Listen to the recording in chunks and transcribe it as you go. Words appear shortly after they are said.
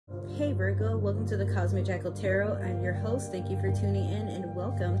Hey Virgo, welcome to the Cosmic Jackal Tarot. I'm your host. Thank you for tuning in and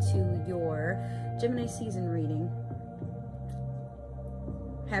welcome to your Gemini season reading.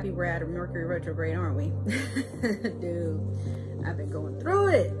 Happy we're out of Mercury retrograde, aren't we? Dude, I've been going through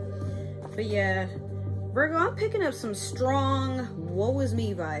it. But yeah, Virgo, I'm picking up some strong woe is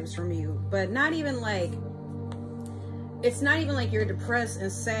me vibes from you, but not even like, it's not even like you're depressed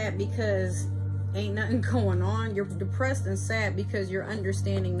and sad because ain't nothing going on. You're depressed and sad because you're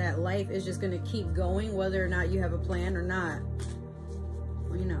understanding that life is just going to keep going whether or not you have a plan or not,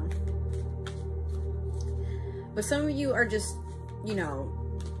 you know. But some of you are just, you know,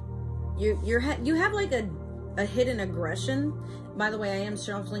 you have like a hidden aggression. By the way, I am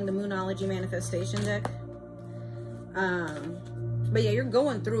shuffling the Moonology manifestation deck. But yeah, you're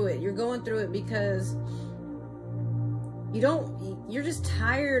going through it. You're going through it because you're just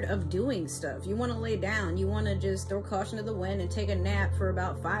tired of doing stuff. You want to lay down. You want to just throw caution to the wind and take a nap for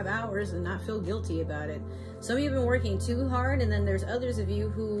about 5 hours and not feel guilty about it. Some of you have been working too hard, and then there's others of you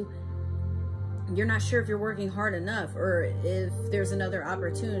who you're not sure if you're working hard enough or if there's another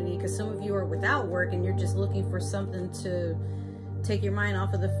opportunity, because some of you are without work and you're just looking for something to take your mind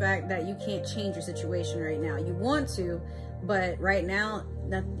off of the fact that you can't change your situation right now. You want to, but right now,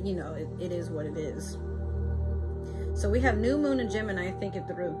 that, you know, it is what it is. So we have new moon in Gemini, think it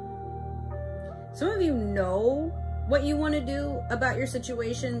through. Some of you know what you want to do about your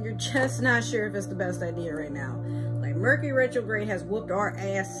situation. You're just not sure if it's the best idea right now. Like Mercury retrograde has whooped our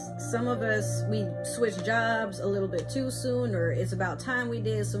ass. Some of us, we switched jobs a little bit too soon, or it's about time we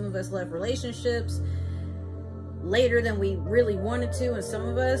did. Some of us left relationships later than we really wanted to, and some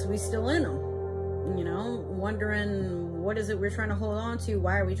of us, we still in them. You know, wondering what is it we're trying to hold on to?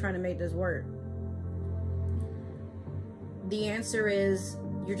 Why are we trying to make this work? The answer is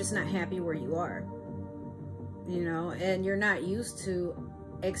you're just not happy where you are, you know, and you're not used to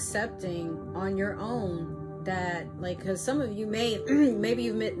accepting on your own that, like, because some of you maybe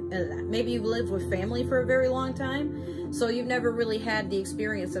you've lived with family for a very long time, so you've never really had the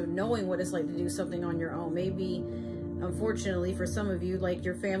experience of knowing what it's like to do something on your own. Maybe, unfortunately, for some of you, like,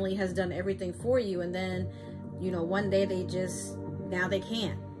 your family has done everything for you, and then, you know, one day now they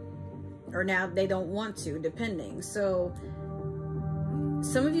can't, or now they don't want to, depending. So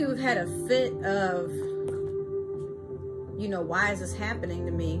some of you have had a fit of, you know, why is this happening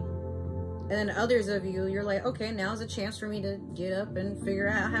to me? And then others of you, you're like, okay, now's a chance for me to get up and figure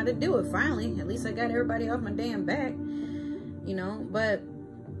out how to do it. Finally, at least I got everybody off my damn back, you know. But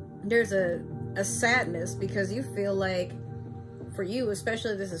there's a sadness because you feel like, for you,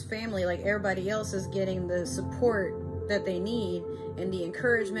 especially if this is family, like everybody else is getting the support that they need and the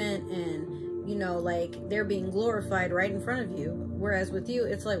encouragement, and, you know, like they're being glorified right in front of you. Whereas with you,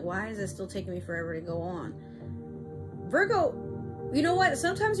 it's like, why is it still taking me forever to go on? Virgo, you know what?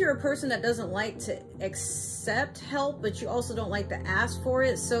 Sometimes you're a person that doesn't like to accept help, but you also don't like to ask for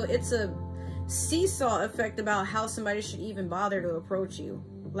it. So it's a seesaw effect about how somebody should even bother to approach you.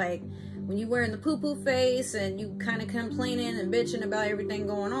 Like when you're wearing the poo-poo face and you kind of complaining and bitching about everything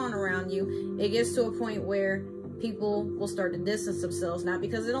going on around you, it gets to a point where people will start to distance themselves, not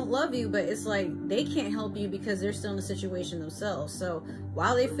because they don't love you, but it's like they can't help you because they're still in the situation themselves. So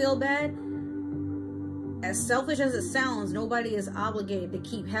while they feel bad, as selfish as it sounds, nobody is obligated to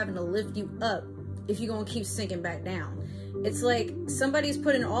keep having to lift you up if you're going to keep sinking back down. It's like somebody's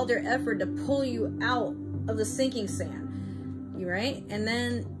putting all their effort to pull you out of the sinking sand, right? And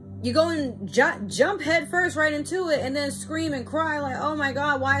then you go and jump head first right into it and then scream and cry like, oh my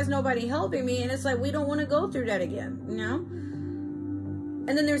God, why is nobody helping me? And it's like, we don't want to go through that again, you know?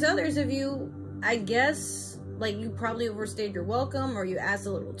 And then there's others of you, I guess, like you probably overstayed your welcome or you asked a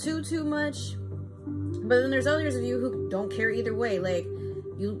little too much. But then there's others of you who don't care either way. Like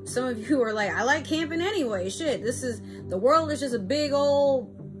some of you are like, I like camping anyway. Shit, the world is just a big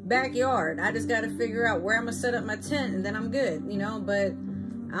old backyard. I just got to figure out where I'm going to set up my tent and then I'm good, you know? But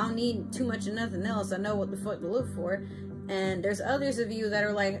I don't need too much of nothing else. I know what the fuck to look for. And there's others of you that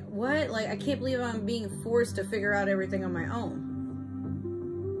are like, what? Like, I can't believe I'm being forced to figure out everything on my own.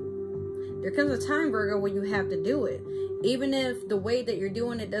 There comes a time, Virgo, where you have to do it. Even if the way that you're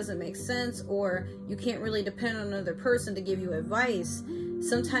doing it doesn't make sense, or you can't really depend on another person to give you advice.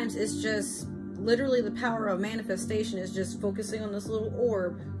 Sometimes it's just literally the power of manifestation is just focusing on this little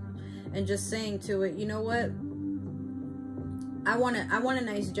orb and just saying to it, you know what? I want a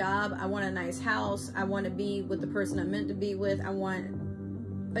nice job. I want a nice house. I want to be with the person I'm meant to be with. I want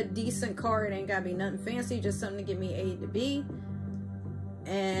a decent car. It ain't got to be nothing fancy, just something to get me A to B.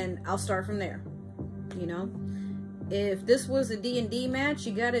 And I'll start from there, you know? If this was a D&D match,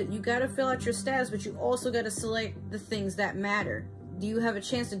 you gotta fill out your stats, but you also gotta select the things that matter. Do you have a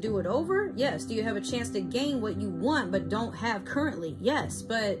chance to do it over? Yes. Do you have a chance to gain what you want but don't have currently? Yes.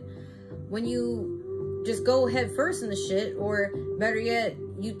 But when you just go head first in the shit, or better yet,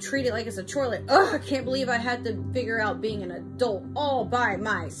 you treat it like it's a chore, like, oh, I can't believe I had to figure out being an adult all by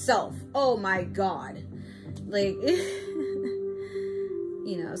myself. Oh my God. Like,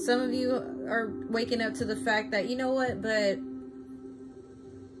 you know, some of you are waking up to the fact that, you know what, but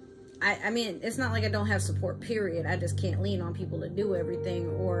I mean, it's not like I don't have support, period. I just can't lean on people to do everything,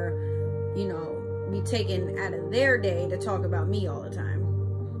 or, you know, be taken out of their day to talk about me all the time,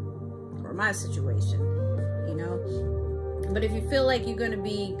 or my situation, you know. But if you feel like you're going to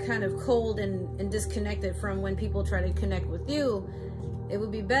be kind of cold and disconnected from when people try to connect with you, it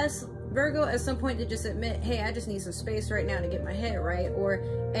would be best, Virgo, at some point to just admit, hey, I just need some space right now to get my head right. Or,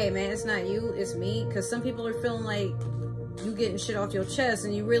 hey, man, it's not you, it's me. Because some people are feeling like you getting shit off your chest,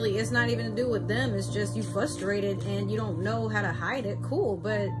 and you really, it's not even to do with them. It's just you frustrated and you don't know how to hide it. Cool.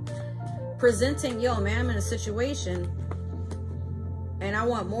 But presenting, yo, man, I'm in a situation and I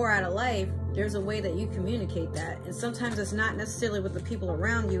want more out of life. There's a way that you communicate that. And sometimes it's not necessarily with the people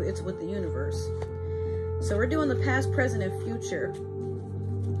around you, it's with the universe. So we're doing the past, present, and future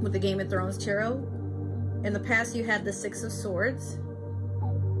with the Game of Thrones Tarot. In the past, you had the Six of Swords.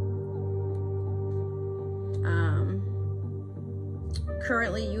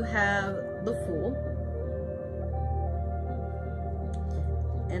 Currently, you have the Fool.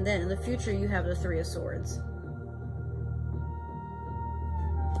 And then in the future, you have the Three of Swords.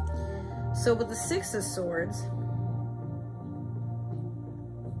 So with the Six of Swords,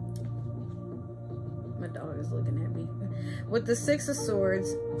 my dog is looking at me. With the Six of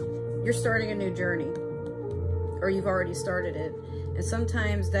Swords, you're starting a new journey, or you've already started it. And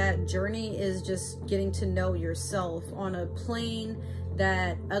sometimes that journey is just getting to know yourself on a plane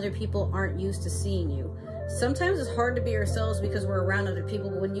that other people aren't used to seeing you. Sometimes it's hard to be ourselves because we're around other people,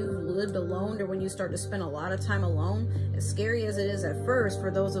 but when you've lived alone, or when you start to spend a lot of time alone, as scary as it is at first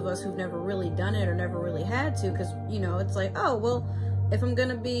for those of us who've never really done it or never really had to, because, you know, it's like, oh, well, if I'm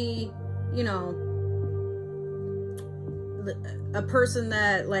gonna be, you know, a person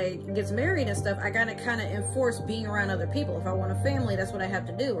that like gets married and stuff, I gotta kind of enforce being around other people. If I want a family, that's what I have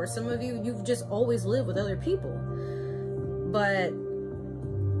to do. Or some of you, you've just always lived with other people, but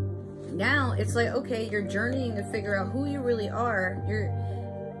now it's like, okay, you're journeying to figure out who you really are.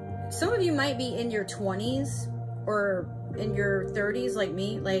 Some of you might be in your 20s or in your 30s like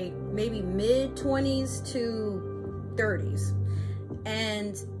me, like maybe mid 20s to 30s.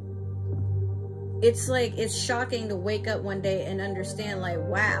 And it's like, it's shocking to wake up one day and understand, like,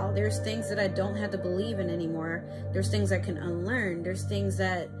 wow, there's things that I don't have to believe in anymore. There's things I can unlearn. There's things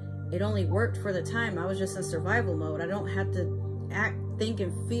that it only worked for the time. I was just in survival mode. I don't have to act, think,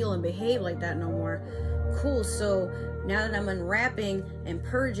 and feel and behave like that no more. Cool. So now that I'm unwrapping and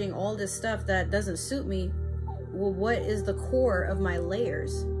purging all this stuff that doesn't suit me, well, what is the core of my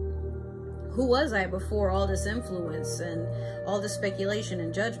layers? Who was I before all this influence and all this speculation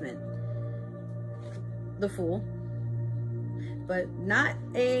and judgment? The Fool. But not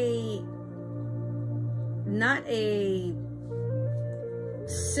a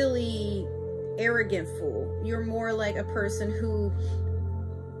silly, arrogant fool. You're more like a person who,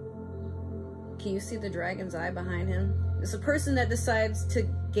 can you see the dragon's eye behind him? It's a person that decides to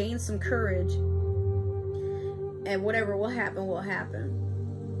gain some courage, and whatever will happen will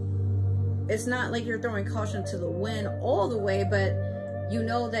happen. It's not like you're throwing caution to the wind all the way, but you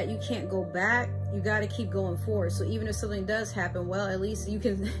know that you can't go back. You got to keep going forward. So even if something does happen, well, at least you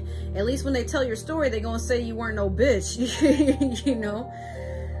can, at least when they tell your story, they're going to say you weren't no bitch, you know?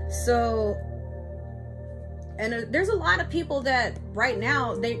 So, and there's a lot of people that right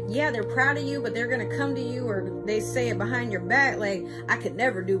now, they're proud of you, but they're going to come to you, or they say it behind your back, like, I could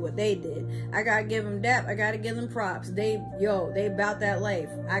never do what they did. I got to give them dap. I got to give them props. They about that life.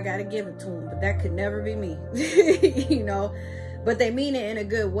 I got to give it to them, but that could never be me, you know? But they mean it in a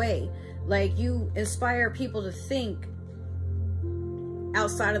good way. Like, you inspire people to think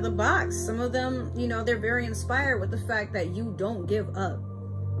outside of the box. Some of them, you know, they're very inspired with the fact that you don't give up.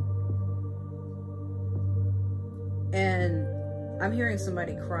 And I'm hearing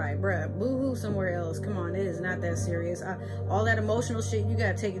somebody cry. Bruh, boo-hoo somewhere else. Come on, it is not that serious. All that emotional shit, you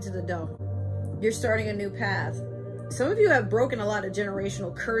gotta take it to the dough. You're starting a new path. Some of you have broken a lot of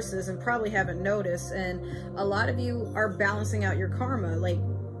generational curses and probably haven't noticed. And a lot of you are balancing out your karma. Like,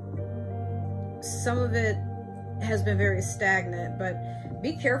 some of it has been very stagnant, but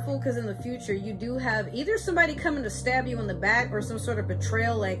be careful, because in the future you do have either somebody coming to stab you in the back, or some sort of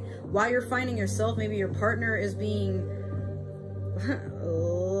betrayal. Like, while you're finding yourself, maybe your partner is being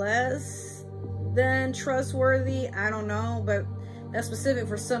less than trustworthy. I don't know, but that's specific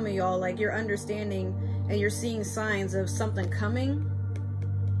for some of y'all, like you're understanding and you're seeing signs of something coming.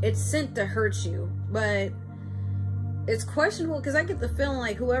 It's sent to hurt you, but it's questionable, because I get the feeling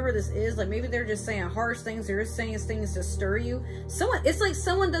like whoever this is, like maybe they're just saying harsh things, they're just saying things to stir you. It's like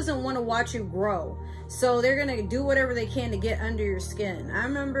someone doesn't want to watch you grow, so they're gonna do whatever they can to get under your skin. I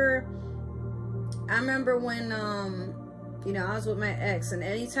remember when you know, I was with my ex, and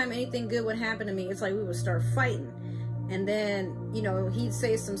anytime anything good would happen to me, it's like we would start fighting, and then, you know, he'd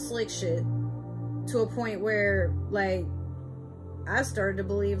say some slick shit to a point where, like, I started to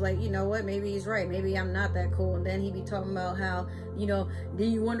believe, like, you know what, maybe he's right, maybe I'm not that cool. And then he'd be talking about how, you know,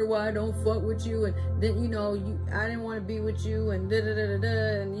 then you wonder why I don't fuck with you, and then, you know, I didn't want to be with you, and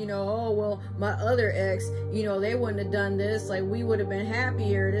da-da-da-da-da, and, you know, oh, well, my other ex, you know, they wouldn't have done this, like, we would have been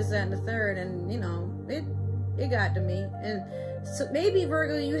happier, this, that, and the third. And, you know, it got to me. And so maybe,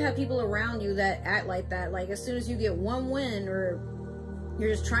 Virgo, you have people around you that act like that. Like, as soon as you get one win, or you're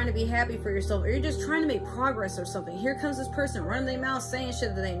just trying to be happy for yourself, or you're just trying to make progress or something, here comes this person running their mouth saying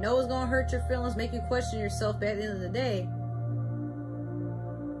shit that they know is going to hurt your feelings, make you question yourself. But at the end of the day,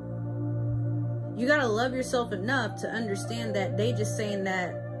 you got to love yourself enough to understand that they just saying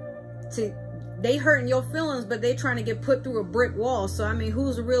that they hurting your feelings, but they trying to get put through a brick wall. So, I mean,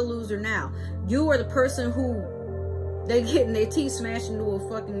 who's the real loser now? You are the person who they getting their teeth smashed into a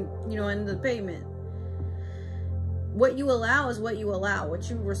fucking, you know, into the pavement. What you allow is what you allow. What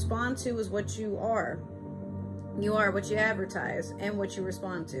you respond to is what you are. You are what you advertise and what you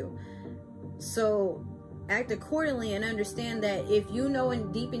respond to. So act accordingly, and understand that if you know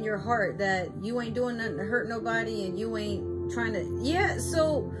in deep in your heart that you ain't doing nothing to hurt nobody, and you ain't trying to, yeah,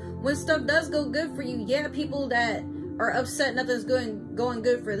 so when stuff does go good for you, yeah, people that are upset nothing's going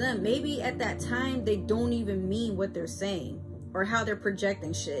good for them, maybe at that time they don't even mean what they're saying or how they're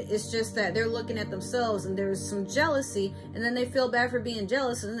projecting shit. It's just that they're looking at themselves, and there's some jealousy, and then they feel bad for being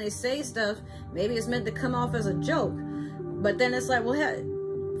jealous, and then they say stuff, maybe it's meant to come off as a joke, but then it's like, well,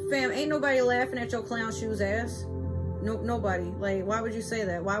 fam, ain't nobody laughing at your clown shoes ass. No, nobody. Like, why would you say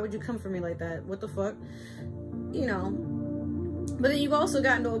that? Why would you come for me like that? What the fuck? You know. But then you've also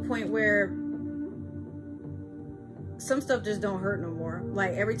gotten to a point where some stuff just don't hurt no more.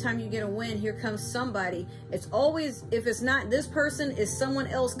 Like, every time you get a win, here comes somebody. It's always, if it's not this person, it's someone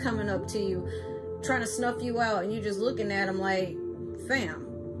else coming up to you, trying to snuff you out, and you're just looking at them like,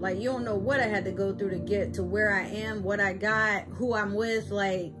 fam, like, you don't know what I had to go through to get to where I am, what I got, who I'm with,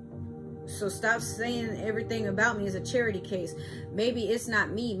 like, so stop saying everything about me is a charity case. Maybe it's not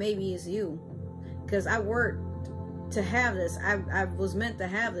me, maybe it's you. Because I worked to have this. I was meant to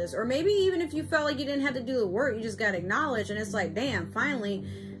have this. Or maybe even if you felt like you didn't have to do the work, you just got acknowledged, and it's like, damn, finally.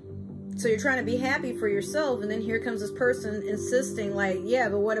 So you're trying to be happy for yourself, and then here comes this person insisting, like, yeah,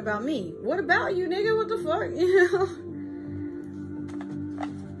 but what about me? What about you, nigga? What the fuck? You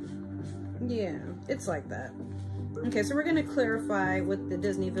know? Yeah, it's like that. Okay, so we're going to clarify with the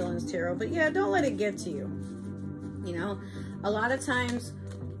Disney Villains Tarot, but yeah, don't let it get to you. You know, a lot of times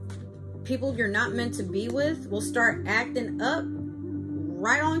people you're not meant to be with will start acting up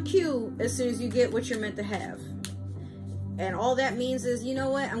right on cue as soon as you get what you're meant to have. And all that means is, you know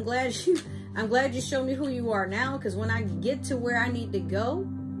what, I'm glad you showed me who you are now, because when I get to where I need to go,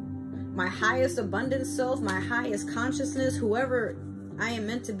 my highest abundant self, my highest consciousness, whoever I am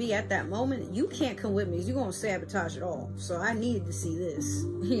meant to be at that moment, you can't come with me. You're going to sabotage it all. So I needed to see this,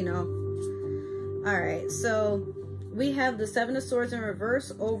 you know. All right, so we have the Seven of Swords in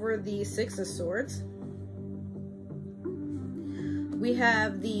reverse over the Six of Swords. We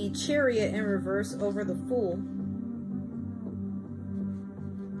have the Chariot in reverse over the Fool.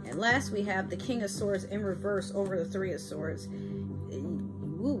 And last, we have the King of Swords in reverse over the Three of Swords.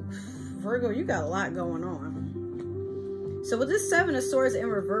 Ooh, Virgo, you got a lot going on. So with this Seven of Swords in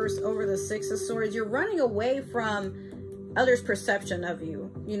reverse over the Six of Swords, you're running away from others' perception of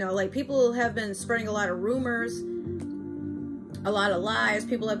you. You know, like, people have been spreading a lot of rumors, a lot of lies.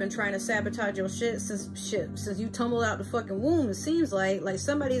 People have been trying to sabotage your shit since you tumbled out the fucking womb. It seems like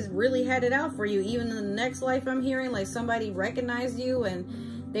somebody's really had it out for you. Even in the next life, I'm hearing, like, somebody recognized you,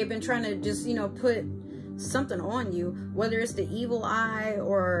 and they've been trying to just, you know, put something on you, whether it's the evil eye,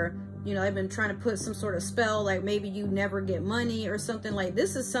 or, you know, they've been trying to put some sort of spell, like maybe you never get money or something. Like,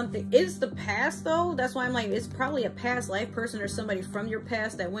 this is something, it's the past though. That's why I'm like, it's probably a past life person or somebody from your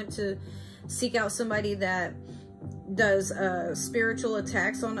past that went to seek out somebody that does spiritual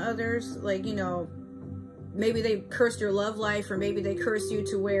attacks on others. Like, you know, maybe they cursed your love life, or maybe they cursed you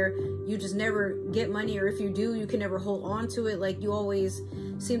to where you just never get money, or if you do, you can never hold on to it. Like, you always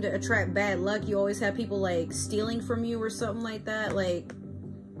seem to attract bad luck. You always have people like stealing from you or something like that. Like,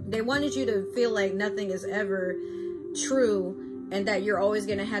 they wanted you to feel like nothing is ever true, and that you're always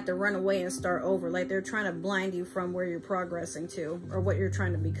going to have to run away and start over. Like they're trying to blind you from where you're progressing to or what you're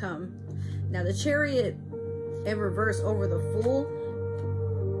trying to become. Now the Chariot in reverse over the Fool,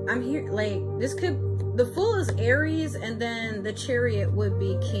 I'm here, like this could, the Fool is Aries and then the Chariot would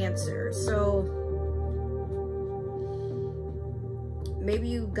be Cancer. So maybe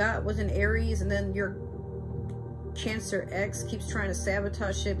you got with an Aries and then your Cancer X keeps trying to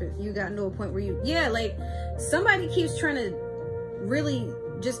sabotage shit, but you got to a point where you, yeah, like somebody keeps trying to really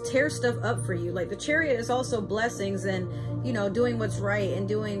just tear stuff up for you. Like the Chariot is also blessings and, you know, doing what's right and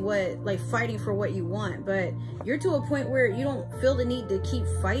doing what, like fighting for what you want. But you're to a point where you don't feel the need to keep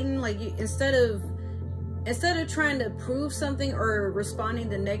fighting. Like you, instead of trying to prove something or responding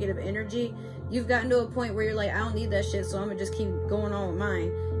to negative energy, you've gotten to a point where you're like, I don't need that shit, so I'm gonna just keep going on with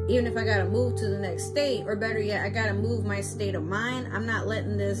mine. Even if I gotta move to the next state, or better yet, I gotta move my state of mind, I'm not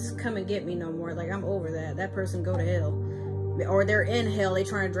letting this come and get me no more. Like, I'm over that. That person go to hell. Or they're in hell, they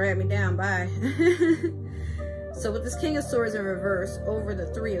trying to drag me down. Bye. So with this King of Swords in reverse over the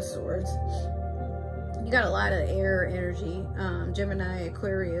Three of Swords, you got a lot of air energy. Gemini,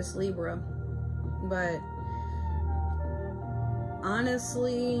 Aquarius, Libra. But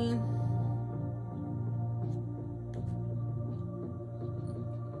honestly,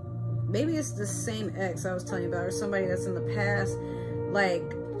 maybe it's the same ex I was telling you about, or somebody that's in the past.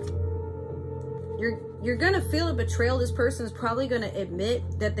 Like, you're gonna feel a betrayal. This person is probably gonna admit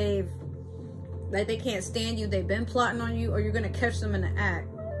that they can't stand you, they've been plotting on you, or you're gonna catch them in the act.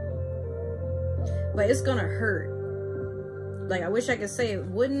 But it's gonna hurt. Like, I wish I could say it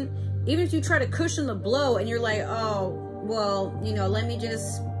wouldn't. Even if you try to cushion the blow and you're like, oh, well, you know, let me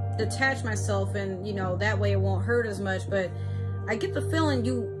just detach myself and, you know, that way it won't hurt as much. But I get the feeling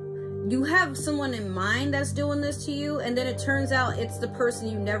you have someone in mind that's doing this to you, and then it turns out it's the person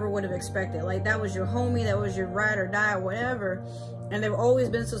you never would have expected. Like, that was your homie, that was your ride or die or whatever, and they've always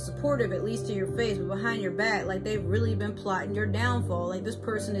been so supportive, at least to your face, but behind your back, like, they've really been plotting your downfall. Like, this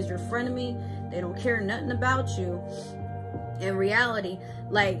person is your frenemy, they don't care nothing about you. In reality,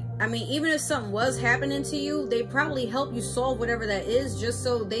 like, I mean, even if something was happening to you, they probably help you solve whatever that is, just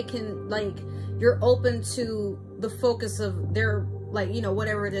so they can, like, you're open to the focus of their, like, you know,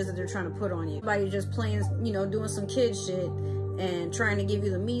 whatever it is that they're trying to put on you. By just playing, you know, doing some kid shit and trying to give you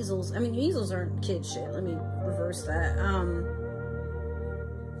the measles. I mean, measles aren't kid shit. Let me reverse that.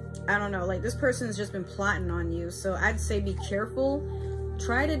 I don't know. Like, this person's just been plotting on you. So I'd say be careful.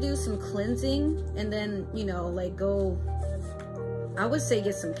 Try to do some cleansing and then, you know, like go, I would say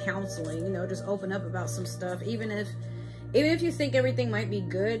get some counseling, you know, just open up about some stuff. Even if you think everything might be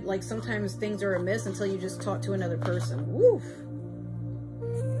good, like sometimes things are amiss until you just talk to another person. Woof.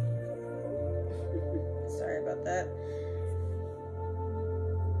 Sorry about that.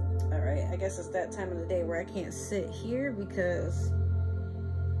 All right, I guess it's that time of the day where I can't sit here because,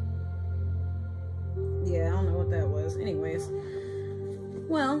 yeah, I don't know what that was. Anyways,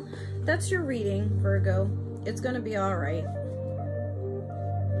 well, that's your reading, Virgo. It's gonna be all right.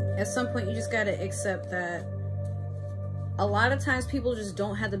 At some point, you just gotta accept that a lot of times people just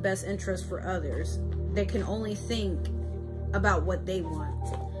don't have the best interest for others. They can only think about what they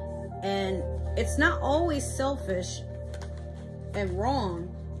want. And it's not always selfish and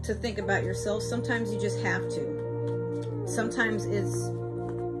wrong to think about yourself. Sometimes you just have to. Sometimes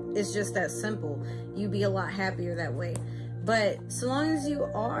it's just that simple. You'd be a lot happier that way. But so long as you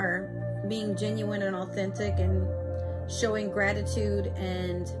are being genuine and authentic and showing gratitude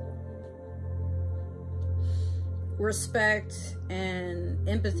and respect and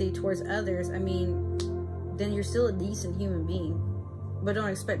empathy towards others, I mean, then you're still a decent human being. But don't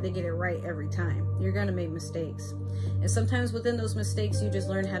expect to get it right every time. You're gonna make mistakes. And sometimes within those mistakes, you just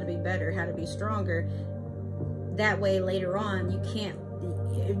learn how to be better, how to be stronger. That way, later on, you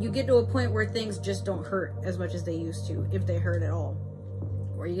get to a point where things just don't hurt as much as they used to, if they hurt at all.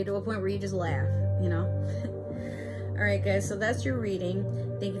 Or you get to a point where you just laugh, you know? All right, guys, so that's your reading.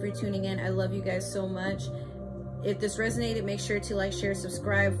 Thank you for tuning in. I love you guys so much. If this resonated, make sure to like, share,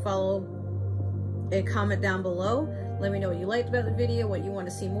 subscribe, follow, and comment down below. Let me know what you liked about the video, what you want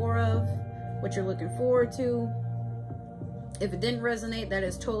to see more of, what you're looking forward to. If it didn't resonate, that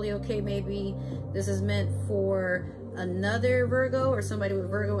is totally okay. Maybe this is meant for another Virgo or somebody with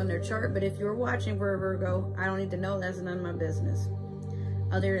Virgo in their chart. But if you're watching for a Virgo, I don't need to know. That's none of my business.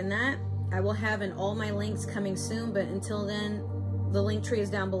 Other than that, I will have all my links coming soon. But until then, the link tree is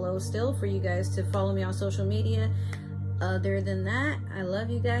down below still for you guys to follow me on social media. Other than that, I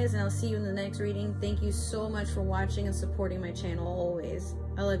love you guys, and I'll see you in the next reading. Thank you so much for watching and supporting my channel always.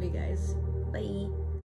 I love you guys. Bye.